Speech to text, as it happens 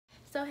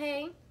So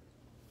hey,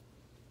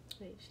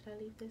 wait, should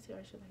I leave this here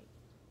or should I?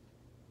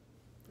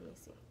 Let me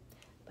see.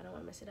 But I don't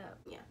want to mess it up.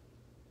 Yeah.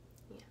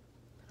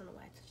 I don't know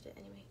why I touched it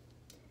anyway.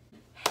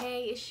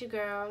 Hey, it's your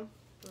girl.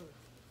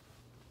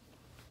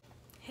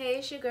 Hey,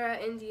 it's your girl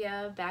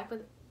India, back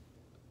with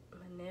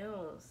my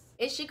nails.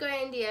 It's your girl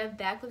India,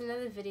 back with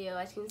another video.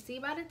 As you can see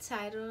by the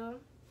title,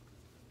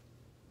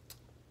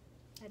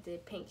 I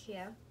did pink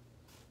hair,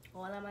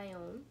 all on my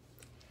own.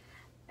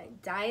 I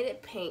dyed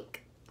it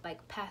pink,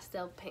 like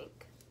pastel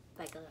pink,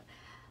 like a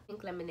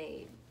pink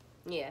lemonade.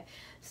 Yeah,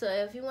 so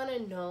if you want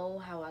to know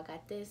how I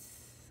got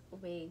this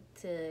wig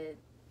to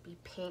be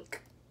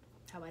pink,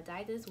 how I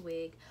dyed this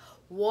wig,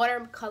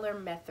 watercolor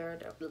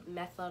method,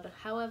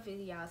 however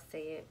y'all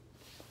say it,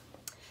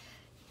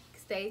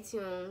 stay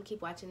tuned,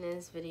 keep watching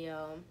this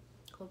video.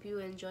 Hope you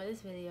enjoy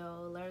this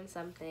video, learn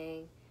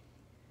something.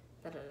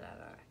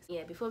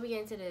 Yeah, before we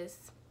get into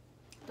this,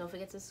 don't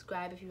forget to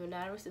subscribe if you are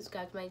not already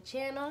subscribed to my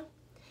channel.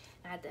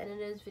 At the end of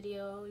this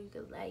video, you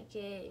can like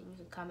it and you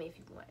can comment if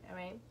you want,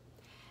 alright?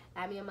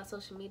 Add me on my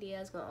social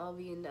media. It's going to all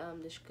be in the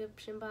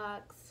description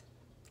box.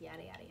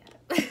 Yada, yada,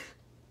 yada.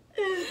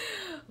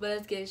 But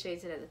let's get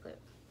straight to the clip.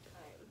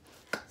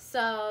 Alright.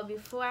 So,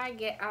 before I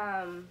get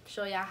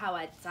show y'all how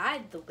I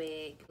dyed the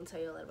wig, I'll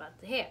tell you a little about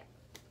the hair.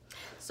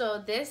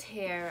 So, this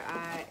hair,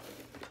 I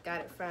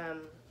got it from,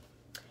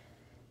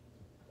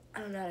 I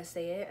don't know how to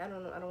say it. I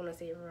don't want to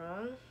say it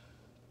wrong.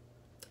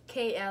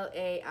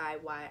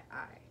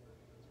 K-L-A-I-Y-I.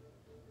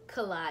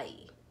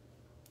 Kalai.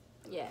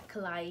 Yeah,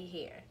 Kalai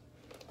hair.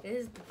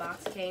 This is the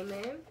box came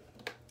in.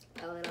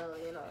 A little,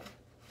 you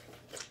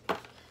know,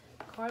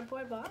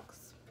 cardboard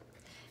box.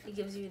 It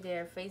gives you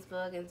their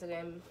Facebook,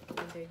 Instagram,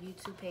 their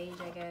YouTube page,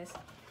 I guess.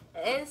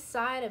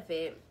 Inside of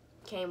it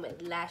came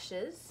with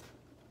lashes.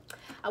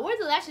 I wore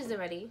the lashes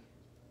already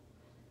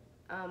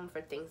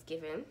for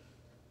Thanksgiving.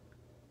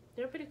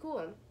 They're pretty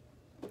cool.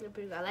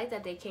 I like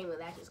that they came with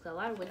lashes because a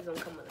lot of wigs don't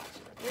come with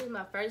lashes. This is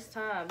my first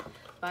time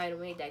buying a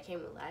wig that came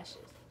with lashes.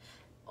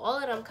 All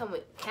of them come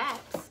with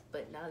caps,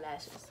 but not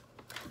lashes.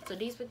 So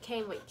these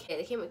came with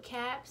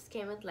caps,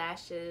 came with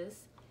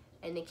lashes,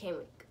 and they came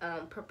with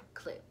purple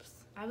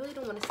clips. I really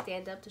don't want to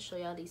stand up to show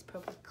y'all these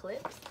purple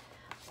clips,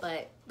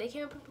 but they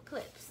came with purple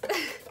clips.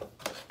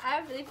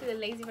 I'm really feeling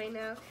lazy right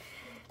now,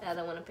 and I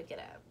don't want to pick it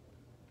up.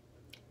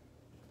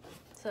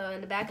 So in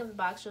the back of the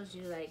box shows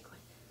you like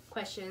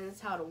questions,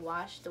 how to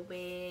wash the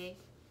wig,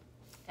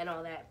 and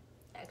all that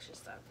extra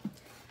stuff.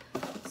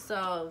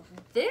 So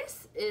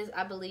this is,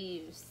 I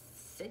believe,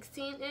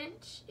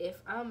 16-inch.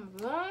 If I'm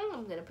wrong,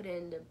 I'm gonna put it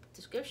in the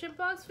description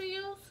box for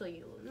you so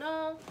you will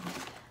know.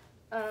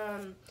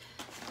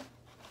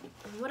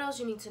 What else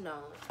you need to know?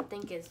 I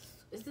think is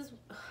this,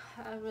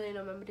 I really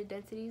don't remember the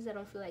densities. I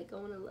don't feel like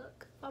going to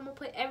look. I'm gonna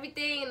put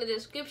everything in the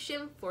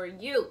description for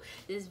you.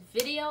 This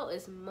video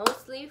is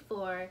mostly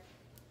for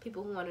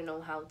people who want to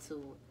know how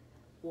to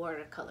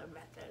watercolor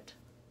method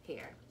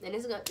hair, and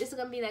this is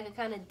gonna be like a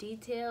kind of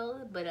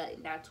detailed, but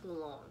not too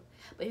long.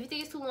 But if you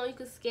think it's too long, you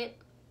can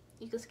skip.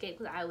 You can skip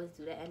because I always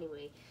do that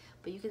anyway.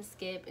 But you can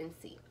skip and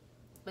see.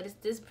 But it's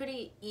this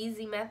pretty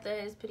easy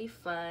method. It's pretty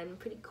fun,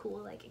 pretty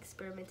cool, like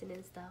experimenting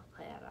and stuff.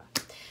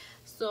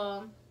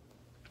 So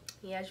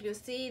yeah, as you can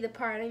see, the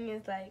parting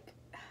is like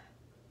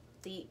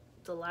deep.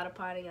 It's a lot of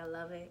parting. I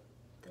love it.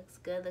 Looks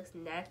good. Looks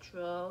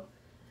natural.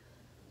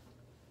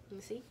 Let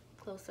me see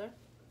closer.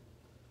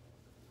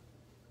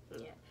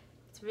 Yeah,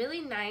 it's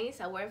really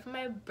nice. I wore it for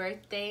my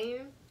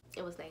birthday.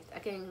 It was nice. I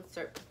can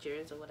insert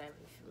pictures or whatever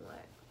if you want.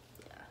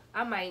 Yeah,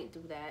 I might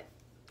do that.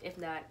 If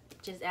not,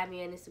 just add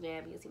me on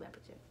Instagram. You can see my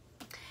picture.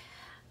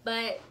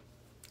 But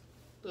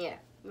yeah,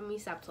 let me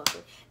stop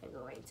talking and go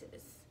right into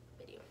this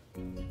video.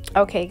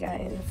 Okay,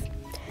 guys.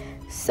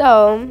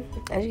 So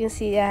as you can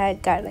see, I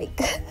got like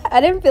I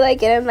didn't feel like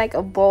getting like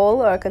a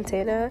bowl or a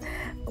container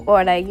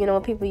or like, you know,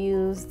 when people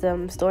use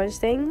storage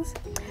things.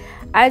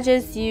 I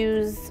just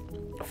use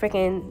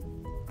freaking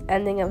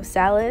ending of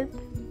salad.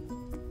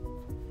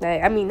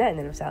 Like, I mean, not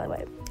ending of salad,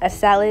 but a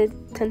salad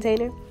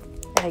container.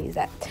 I use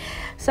that.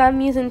 So I'm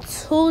using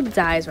 2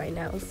 dyes right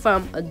now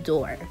from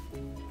Adore.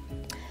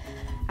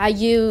 I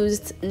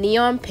used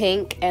neon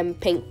pink and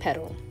pink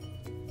petal.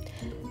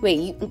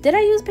 Wait, did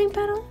I use pink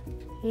petal?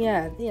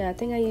 Yeah, I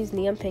think I used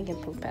neon pink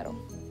and pink petal.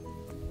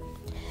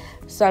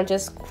 So I'm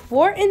just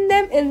squirting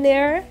them in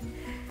there.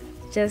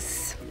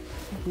 Just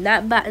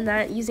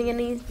not using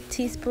any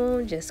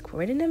teaspoon, just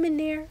squirting them in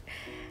there.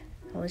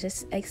 I was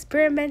just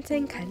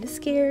experimenting, kind of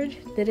scared.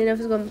 Didn't know if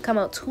it was going to come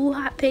out too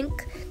hot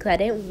pink because I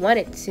didn't want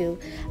it to.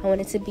 I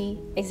wanted it to be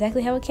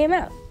exactly how it came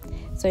out.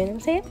 So you know what I'm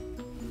saying?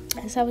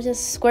 And so I was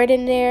just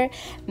squirting there,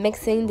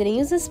 mixing. Didn't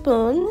use a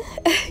spoon.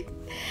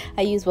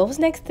 I used what was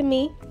next to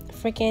me,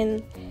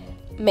 freaking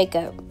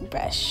makeup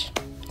brush.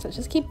 So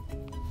just keep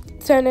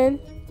turning.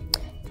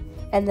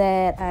 And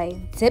then I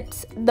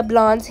dipped the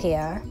blonde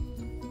hair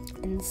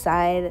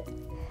inside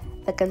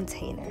the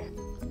container.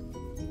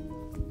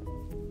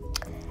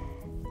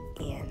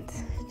 And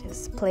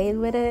just played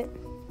with it.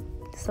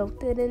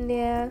 Soaked it in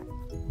there.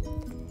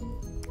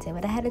 Did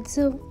what I had to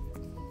do.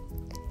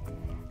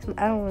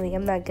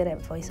 I'm not good at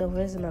voiceovers.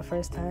 This is my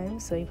first time,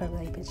 so you're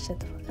probably like, bitch, shut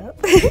the fuck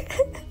up.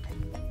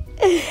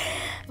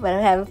 But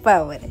I'm having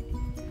fun with it.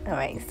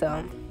 Alright,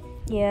 so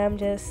yeah, I'm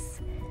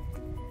just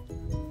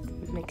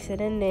mix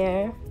it in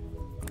there.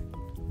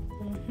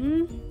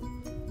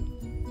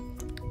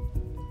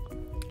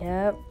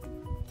 Yep.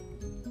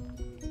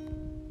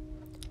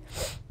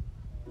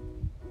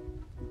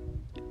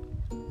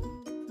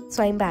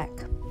 So I'm back.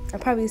 I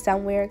probably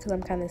sound weird because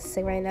I'm kind of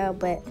sick right now,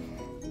 but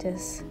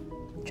just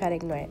try to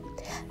ignore it.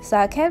 So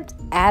I kept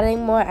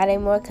adding more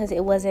because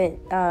it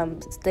wasn't,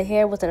 the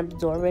hair wasn't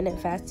absorbing it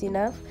fast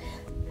enough.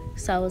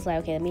 So I was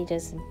like, okay, let me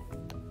just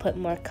put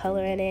more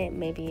color in it.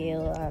 Maybe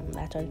it'll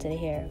latch onto the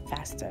hair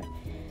faster.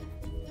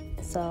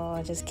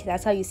 So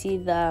that's how you see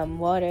the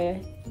water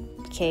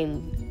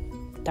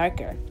became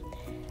darker.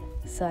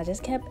 So I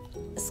just kept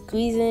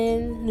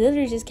squeezing,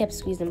 literally just kept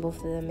squeezing both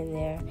of them in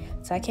there.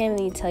 So I can't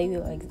really tell you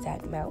the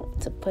exact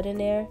amount to put in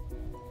there,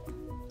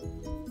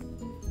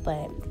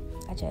 but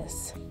I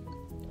just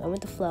went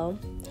with the flow,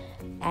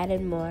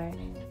 added more,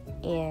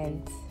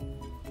 and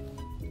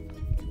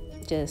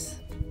just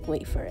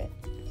wait for it.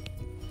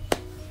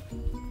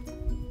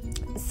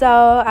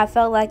 So I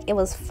felt like it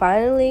was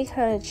finally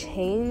kind of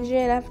changing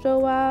after a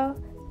while.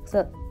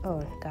 So,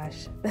 oh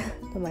gosh,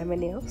 don't mind my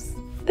nails.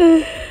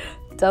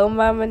 Don't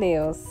mind my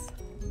nails.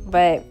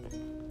 But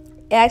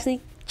it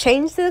actually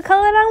changed to the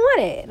color that I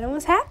wanted, and I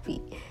was happy.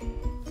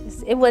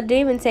 It didn't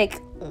even take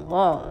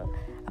long.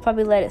 I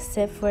probably let it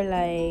sit for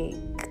like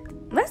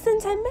less than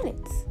 10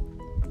 minutes.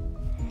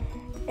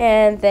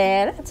 And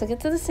then I took it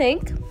to the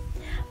sink.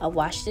 I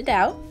washed it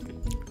out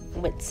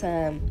with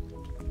some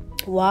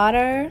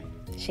water,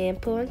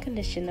 shampoo, and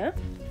conditioner.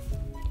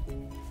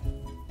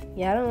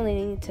 Yeah, I don't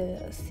really need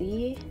to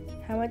see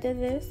how I did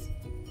this.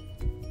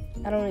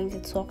 I don't need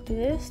to talk to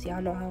this.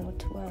 Y'all know how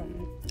to,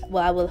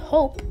 well, I will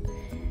hope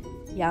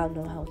y'all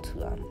know how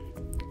to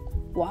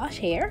wash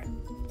hair.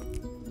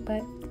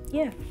 But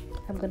yeah,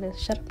 I'm gonna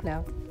shut up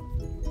now.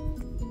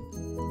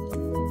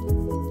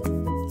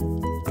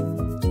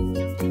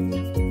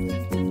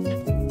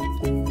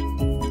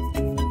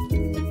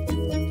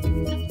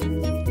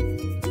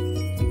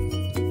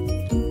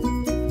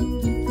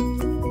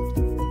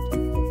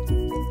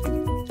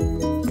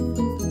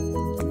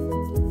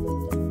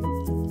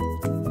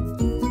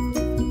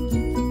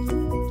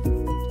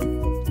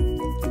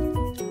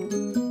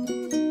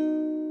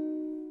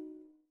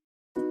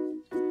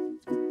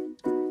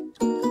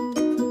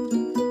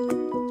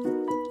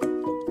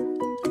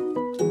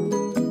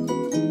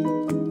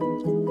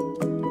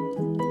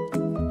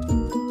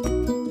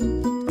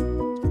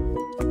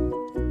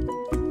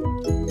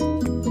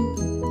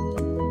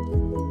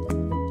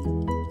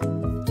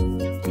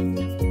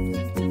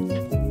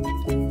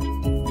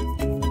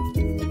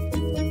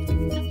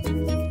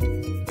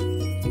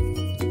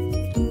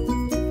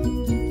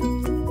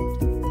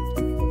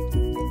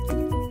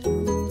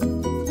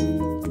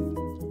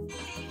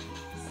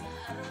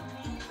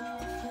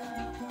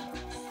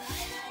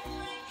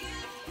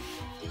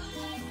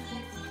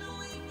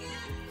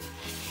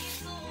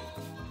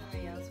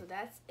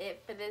 That's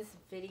it for this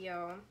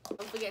video.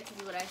 Don't forget to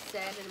do what I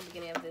said in the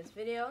beginning of this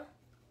video.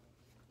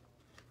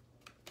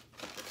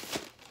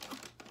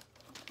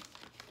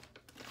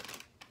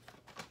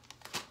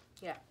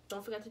 Yeah,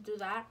 don't forget to do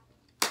that.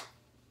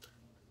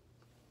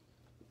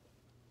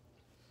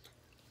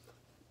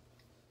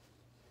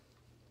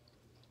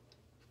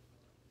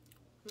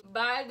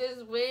 Buy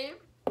this wig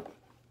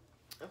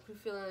if you're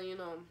feeling, you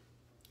know,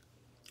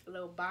 a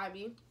little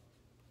Barbie,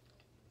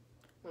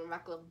 or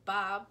like a little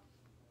bob,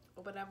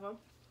 or whatever.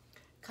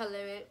 Color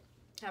it,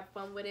 have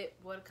fun with it,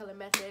 watercolor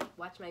method.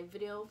 Watch my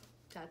video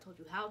that I told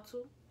you how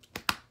to.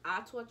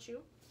 I taught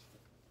you.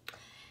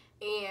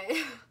 And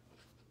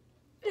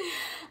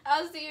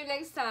I'll see you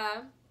next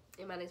time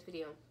in my next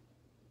video.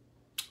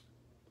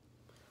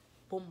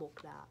 Boom,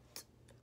 clap.